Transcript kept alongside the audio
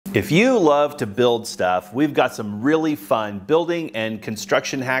If you love to build stuff, we've got some really fun building and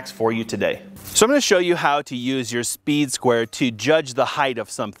construction hacks for you today. So I'm going to show you how to use your speed square to judge the height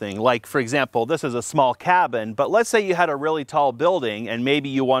of something. Like, for example, this is a small cabin, but let's say you had a really tall building and maybe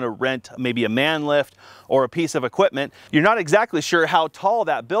you want to rent maybe a man lift or a piece of equipment. You're not exactly sure how tall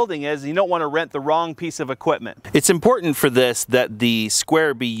that building is, and you don't want to rent the wrong piece of equipment. It's important for this that the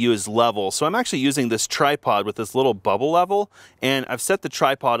square be used level. So I'm actually using this tripod with this little bubble level, and I've set the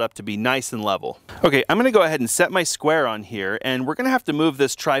tripod up to be nice and level. Okay, I'm going to go ahead and set my square on here, and we're going to have to move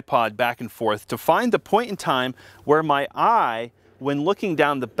this tripod back and forth to find the point in time where my eye, when looking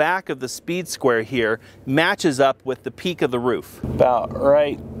down the back of the speed square here, matches up with the peak of the roof. About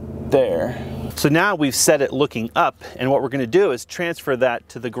right there. So now we've set it looking up, and what we're going to do is transfer that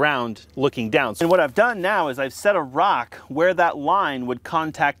to the ground looking down. And what I've done now is I've set a rock where that line would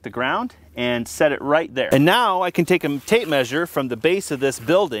contact the ground and set it right there. And now I can take a tape measure from the base of this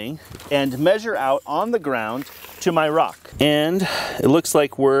building and measure out on the ground to my rock. And it looks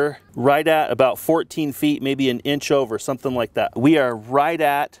like we're right at about 14 feet, maybe an inch over, something like that. We are right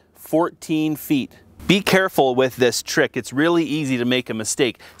at 14 feet. Be careful with this trick. It's really easy to make a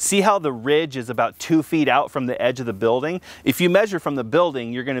mistake. See how the ridge is about 2 feet out from the edge of the building? If you measure from the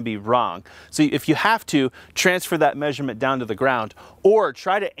building, you're going to be wrong. So if you have to, transfer that measurement down to the ground, or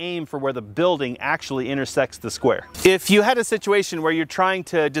try to aim for where the building actually intersects the square. If you had a situation where you're trying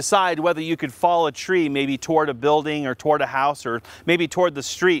to decide whether you could fall a tree maybe toward a building or toward a house or maybe toward the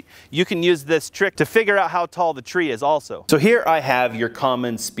street, you can use this trick to figure out how tall the tree is also. So here I have your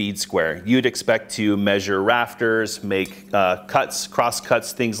common speed square. You'd expect to measure rafters, make cuts, cross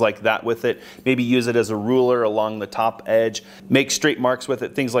cuts, things like that with it. Maybe use it as a ruler along the top edge, make straight marks with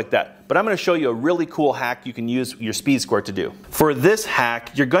it, things like that. But I'm going to show you a really cool hack you can use your speed square to do. For this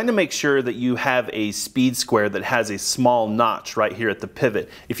hack, you're going to make sure that you have a speed square that has a small notch right here at the pivot.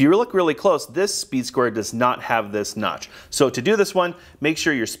 If you look really close, this speed square does not have this notch. So to do this one, make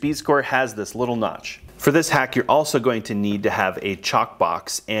sure your speed square has this little notch. For this hack, you're also going to need to have a chalk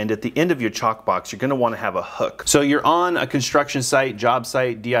box, and at the end of your chalk box, you're going to want to have a hook. So you're on a construction site, job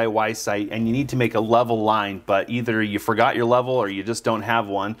site, DIY site, and you need to make a level line, but either you forgot your level or you just don't have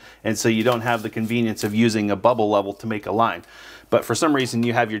one, and so you don't have the convenience of using a bubble level to make a line. But for some reason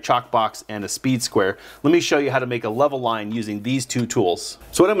you have your chalk box and a speed square. Let me show you how to make a level line using these two tools.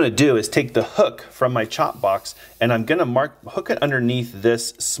 So what I'm going to do is take the hook from my chalk box, and I'm going to hook it underneath this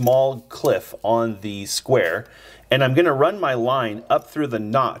small cliff on the square, and I'm going to run my line up through the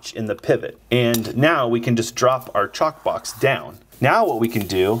notch in the pivot. And now we can just drop our chalk box down. Now what we can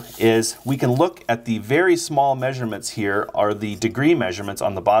do is we can look at the very small measurements here are the degree measurements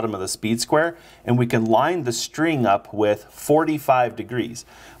on the bottom of the speed square, and we can line the string up with 45 degrees.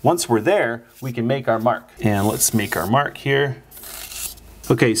 Once we're there, we can make our mark. And let's make our mark here.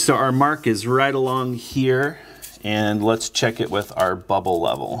 Okay, so our mark is right along here, and let's check it with our bubble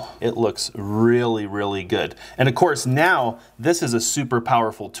level. It looks really, really good. And of course, now this is a super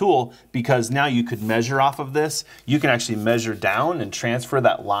powerful tool because now you could measure off of this. You can actually measure down and transfer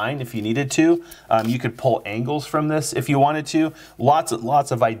that line if you needed to. You could pull angles from this if you wanted to. Lots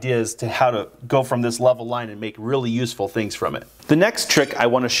of ideas to how to go from this level line and make really useful things from it. The next trick I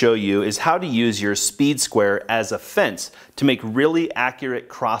want to show you is how to use your speed square as a fence to make really accurate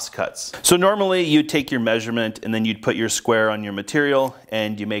cross cuts. So normally you'd take your measurement and then you'd put your square on your material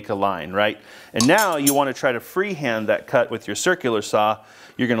and you make a line, right? And now you want to try to freehand that cut with your circular saw.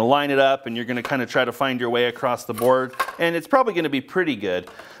 You're going to line it up and you're going to kind of try to find your way across the board, and it's probably going to be pretty good.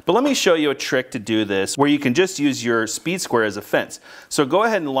 But let me show you a trick to do this where you can just use your speed square as a fence. So go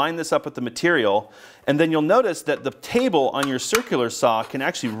ahead and line this up with the material, and then you'll notice that the table on your circular saw can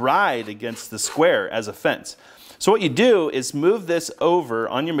actually ride against the square as a fence. So what you do is move this over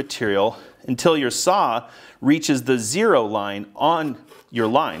on your material until your saw reaches the 0 line on your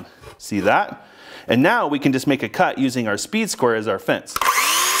line. See that? And now we can just make a cut using our speed square as our fence.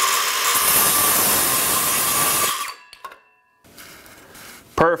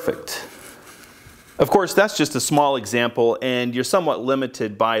 Perfect. Of course, that's just a small example, and you're somewhat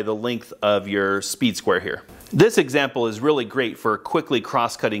limited by the length of your speed square here. This example is really great for quickly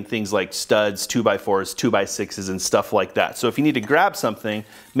cross-cutting things like studs, 2x4s, 2x6s, and stuff like that. So if you need to grab something,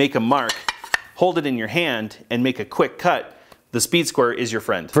 make a mark, hold it in your hand, and make a quick cut, the speed square is your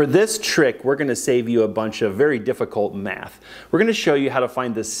friend. For this trick, we're going to save you a bunch of very difficult math. We're going to show you how to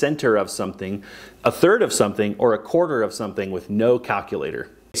find the center of something, a third of something, or a quarter of something with no calculator.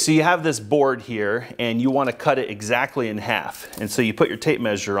 So you have this board here and you want to cut it exactly in half. And so you put your tape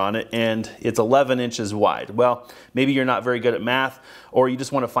measure on it and it's 11 inches wide. Well, maybe you're not very good at math, or you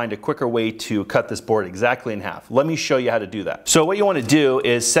just want to find a quicker way to cut this board exactly in half. Let me show you how to do that. So what you want to do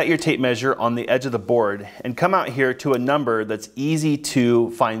is set your tape measure on the edge of the board and come out here to a number that's easy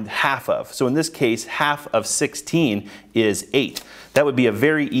to find half of. So in this case, half of 16 is 8. That would be a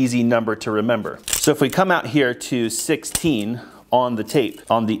very easy number to remember. So if we come out here to 16 on the tape,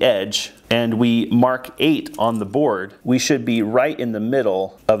 on the edge, and we mark 8 on the board, we should be right in the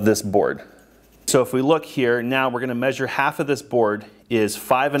middle of this board. So if we look here, now we're going to measure half of this board is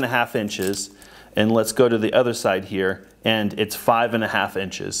 5.5 inches, and let's go to the other side here, and it's 5.5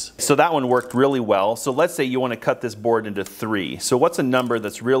 inches. So that one worked really well. So let's say you want to cut this board into 3. So what's a number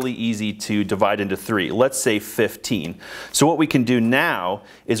that's really easy to divide into 3? Let's say 15. So what we can do now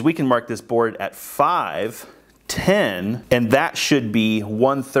is we can mark this board at 5, 10, and that should be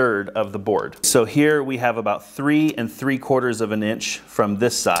 1/3 of the board. So here we have about 3 3/4 of an inch from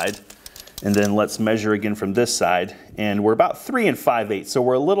this side, and then let's measure again from this side, and we're about 3 5/8. So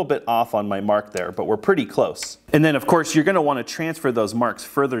we're a little bit off on my mark there, but we're pretty close. And then of course you're going to want to transfer those marks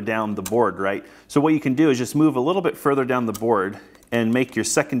further down the board, right? So what you can do is just move a little bit further down the board and make your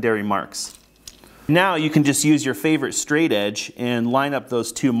secondary marks. Now you can just use your favorite straight edge and line up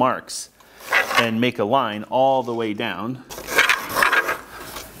those two marks and make a line all the way down,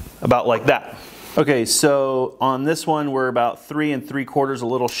 about like that. Okay, so on this one we're about 3 3/4, a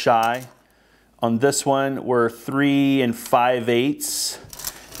little shy. On this one we're 3 5/8,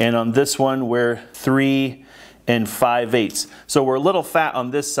 and on this one we're 3 5/8. So we're a little fat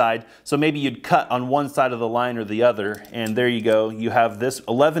on this side, so maybe you'd cut on one side of the line or the other, and there you go. You have this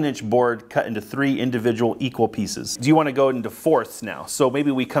 11-inch board cut into 3 individual equal pieces. Do you want to go into fourths now? So maybe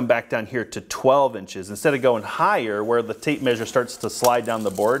we come back down here to 12 inches. Instead of going higher where the tape measure starts to slide down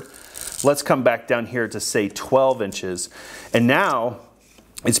the board, let's come back down here to say 12 inches. And now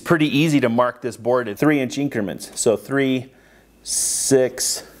it's pretty easy to mark this board in 3-inch increments. So 3,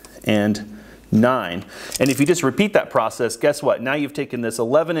 6, and 9. And if you just repeat that process, guess what? Now you've taken this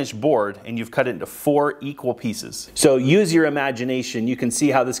 11-inch board and you've cut it into 4 equal pieces. So use your imagination. You can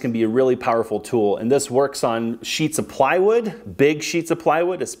see how this can be a really powerful tool. And this works on sheets of plywood, big sheets of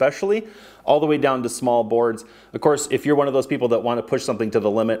plywood especially, all the way down to small boards. Of course, if you're one of those people that want to push something to the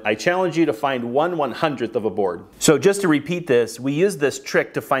limit, I challenge you to find 1/100th of a board. So just to repeat this, we use this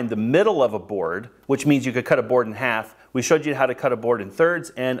trick to find the middle of a board, which means you could cut a board in half. We showed you how to cut a board in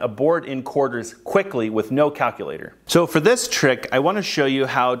thirds and a board in quarters quickly with no calculator. So for this trick, I want to show you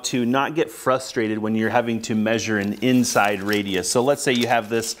how to not get frustrated when you're having to measure an inside radius. So let's say you have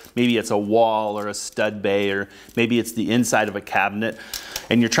this, maybe it's a wall or a stud bay, or maybe it's the inside of a cabinet,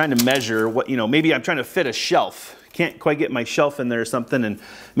 and you're trying to measure what, maybe I'm trying to fit a shelf. Can't quite get my shelf in there or something, and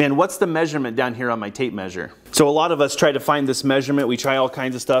man, what's the measurement down here on my tape measure? So a lot of us try to find this measurement. We try all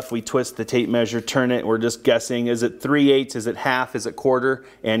kinds of stuff. We twist the tape measure, turn it, we're just guessing. Is it 3/8? Is it half? Is it quarter?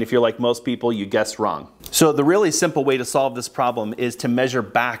 And if you're like most people, you guess wrong. So the really simple way to solve this problem is to measure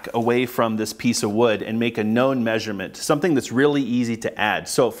back away from this piece of wood and make a known measurement, something that's really easy to add.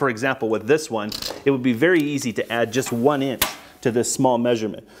 So for example, with this one, it would be very easy to add just 1 inch to this small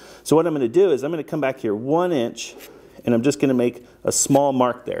measurement. So what I'm going to do is I'm going to come back here 1 inch, and I'm just going to make a small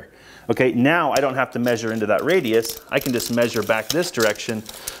mark there. Okay, now I don't have to measure into that radius. I can just measure back this direction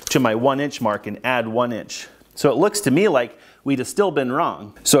to my 1 inch mark and add 1 inch. So it looks to me like we'd have still been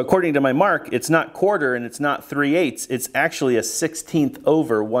wrong. So according to my mark, it's not quarter and it's not 3/8, it's actually a 1/16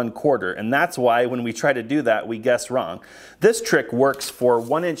 over 1/4. And that's why when we try to do that, we guess wrong. This trick works for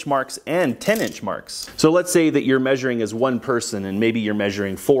 1 inch marks and 10-inch marks. So let's say that you're measuring as one person and maybe you're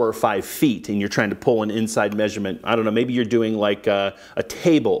measuring 4 or 5 feet and you're trying to pull an inside measurement. I don't know, maybe you're doing like a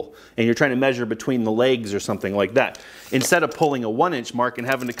table and you're trying to measure between the legs or something like that. Instead of pulling a 1 inch mark and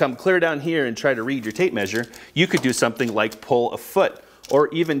having to come clear down here and try to read your tape measure, you could do something like pull a foot, or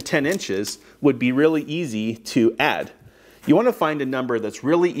even 10 inches would be really easy to add. You want to find a number that's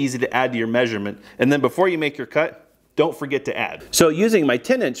really easy to add to your measurement, and then before you make your cut, don't forget to add. So using my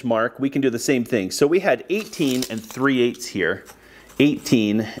 10-inch mark, we can do the same thing. So we had 18 3/8 here,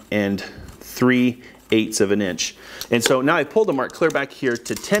 18 3/8 of an inch. And so now I pulled a mark clear back here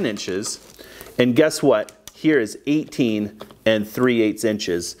to 10 inches, and guess what? Here is 18 3/8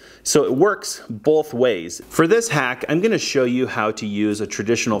 inches. So it works both ways. For this hack, I'm going to show you how to use a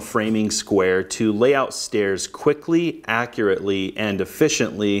traditional framing square to lay out stairs quickly, accurately, and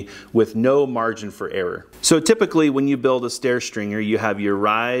efficiently with no margin for error. So typically when you build a stair stringer, you have your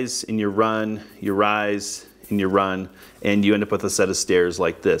rise and your run, your rise and your run, and you end up with a set of stairs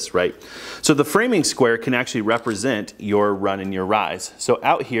like this, right? So the framing square can actually represent your run and your rise. So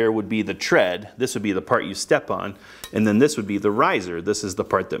out here would be the tread, this would be the part you step on, and then this would be the riser. This is the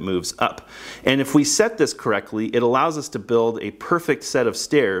part that moves up. And if we set this correctly, it allows us to build a perfect set of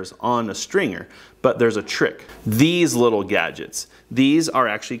stairs on a stringer. But there's a trick. These little gadgets, these are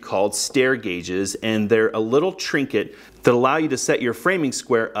actually called stair gauges, and they're a little trinket that allow you to set your framing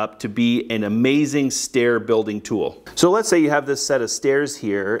square up to be an amazing stair building tool. So let's say you have this set of stairs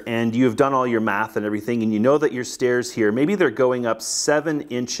here and you've done all your math and everything, and you know that your stairs here, maybe they're going up 7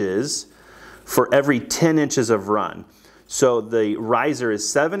 inches for every 10 inches of run. So the riser is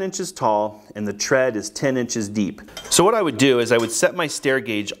 7 inches tall and the tread is 10 inches deep. So what I would do is I would set my stair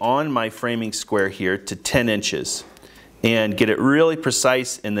gauge on my framing square here to 10 inches and get it really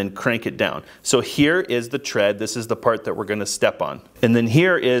precise and then crank it down. So here is the tread, this is the part that we're gonna step on. And then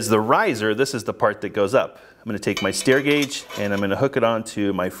here is the riser, this is the part that goes up. I'm gonna take my stair gauge and I'm gonna hook it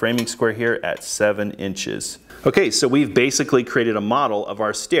onto my framing square here at 7 inches. Okay, so we've basically created a model of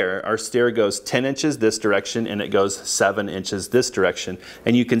our stair. Our stair goes 10 inches this direction and it goes 7 inches this direction.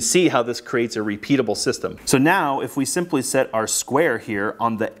 And you can see how this creates a repeatable system. So now if we simply set our square here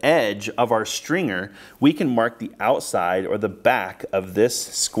on the edge of our stringer, we can mark the outside or the back of this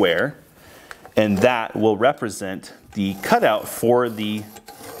square, and that will represent the cutout for the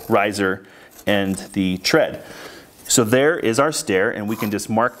riser and the tread. So there is our stair, and we can just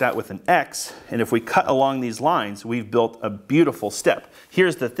mark that with an X, and if we cut along these lines, we've built a beautiful step.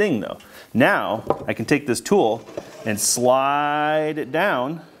 Here's the thing though, now I can take this tool and slide it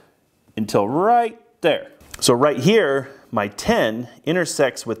down until right there. So right here, my 10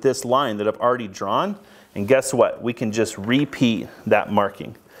 intersects with this line that I've already drawn, and guess what? We can just repeat that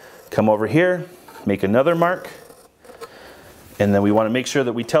marking. Come over here, make another mark, and then we want to make sure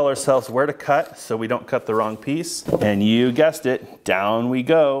that we tell ourselves where to cut so we don't cut the wrong piece. And you guessed it, down we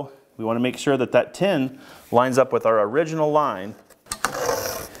go. We want to make sure that that 10 lines up with our original line.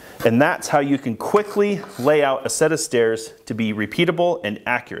 And that's how you can quickly lay out a set of stairs to be repeatable and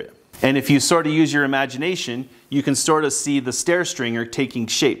accurate. And if you sort of use your imagination, you can sort of see the stair stringer taking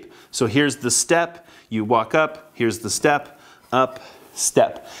shape. So here's the step, you walk up, here's the step, up,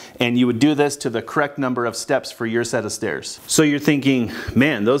 step. And you would do this to the correct number of steps for your set of stairs. So you're thinking,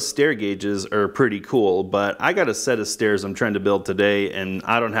 man, those stair gauges are pretty cool, but I got a set of stairs I'm trying to build today and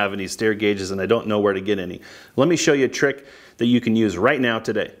I don't have any stair gauges and I don't know where to get any. Let me show you a trick that you can use right now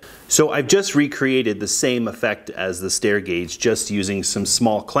today. So I've just recreated the same effect as the stair gauge, just using some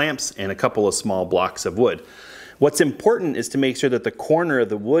small clamps and a couple of small blocks of wood. What's important is to make sure that the corner of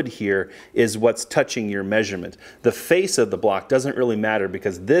the wood here is what's touching your measurement. The face of the block doesn't really matter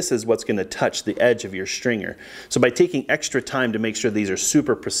because this is what's going to touch the edge of your stringer. So by taking extra time to make sure these are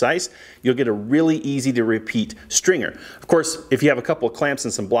super precise, you'll get a really easy to repeat stringer. Of course, if you have a couple of clamps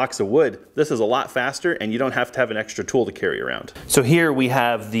and some blocks of wood, this is a lot faster and you don't have to have an extra tool to carry around. So here we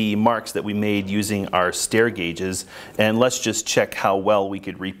have the marks that we made using our stair gauges, and let's just check how well we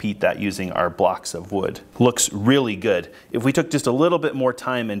could repeat that using our blocks of wood. Looks really good. If we took just a little bit more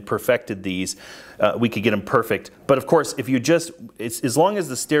time and perfected these, we could get them perfect. But of course, if you just, as long as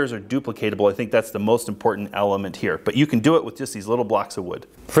the stairs are duplicatable, I think that's the most important element here. But you can do it with just these little blocks of wood.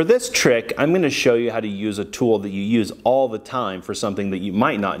 For this trick, I'm going to show you how to use a tool that you use all the time for something that you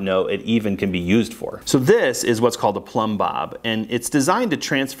might not know it even can be used for. So this is what's called a plumb bob, and it's designed to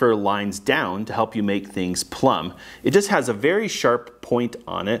transfer lines down to help you make things plumb. It just has a very sharp point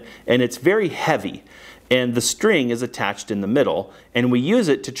on it, and it's very heavy. And the string is attached in the middle, and we use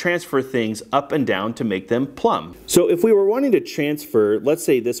it to transfer things up and down to make them plumb. So if we were wanting to transfer, let's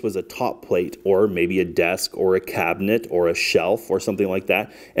say this was a top plate, or maybe a desk, or a cabinet, or a shelf, or something like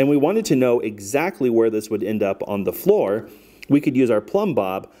that, and we wanted to know exactly where this would end up on the floor, we could use our plumb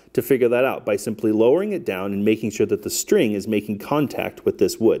bob to figure that out by simply lowering it down and making sure that the string is making contact with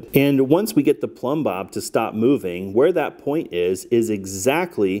this wood. And once we get the plumb bob to stop moving, where that point is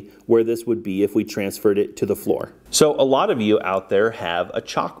exactly where this would be if we transferred it to the floor. So a lot of you out there have a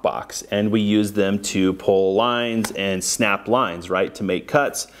chalk box, and we use them to pull lines and snap lines, right, to make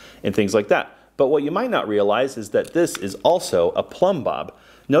cuts and things like that. But what you might not realize is that this is also a plumb bob.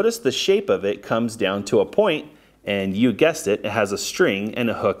 Notice the shape of it comes down to a point, and you guessed it, it has a string and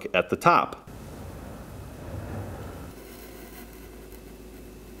a hook at the top.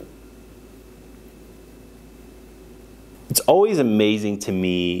 It's always amazing to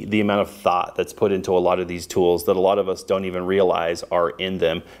me the amount of thought that's put into a lot of these tools that a lot of us don't even realize are in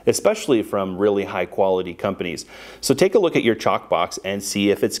them, especially from really high quality companies. So take a look at your chalk box and see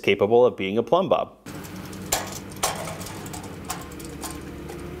if it's capable of being a plumb bob.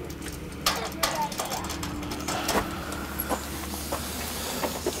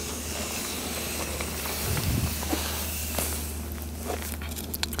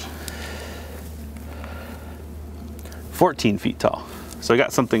 14 feet tall. So I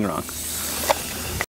got something wrong.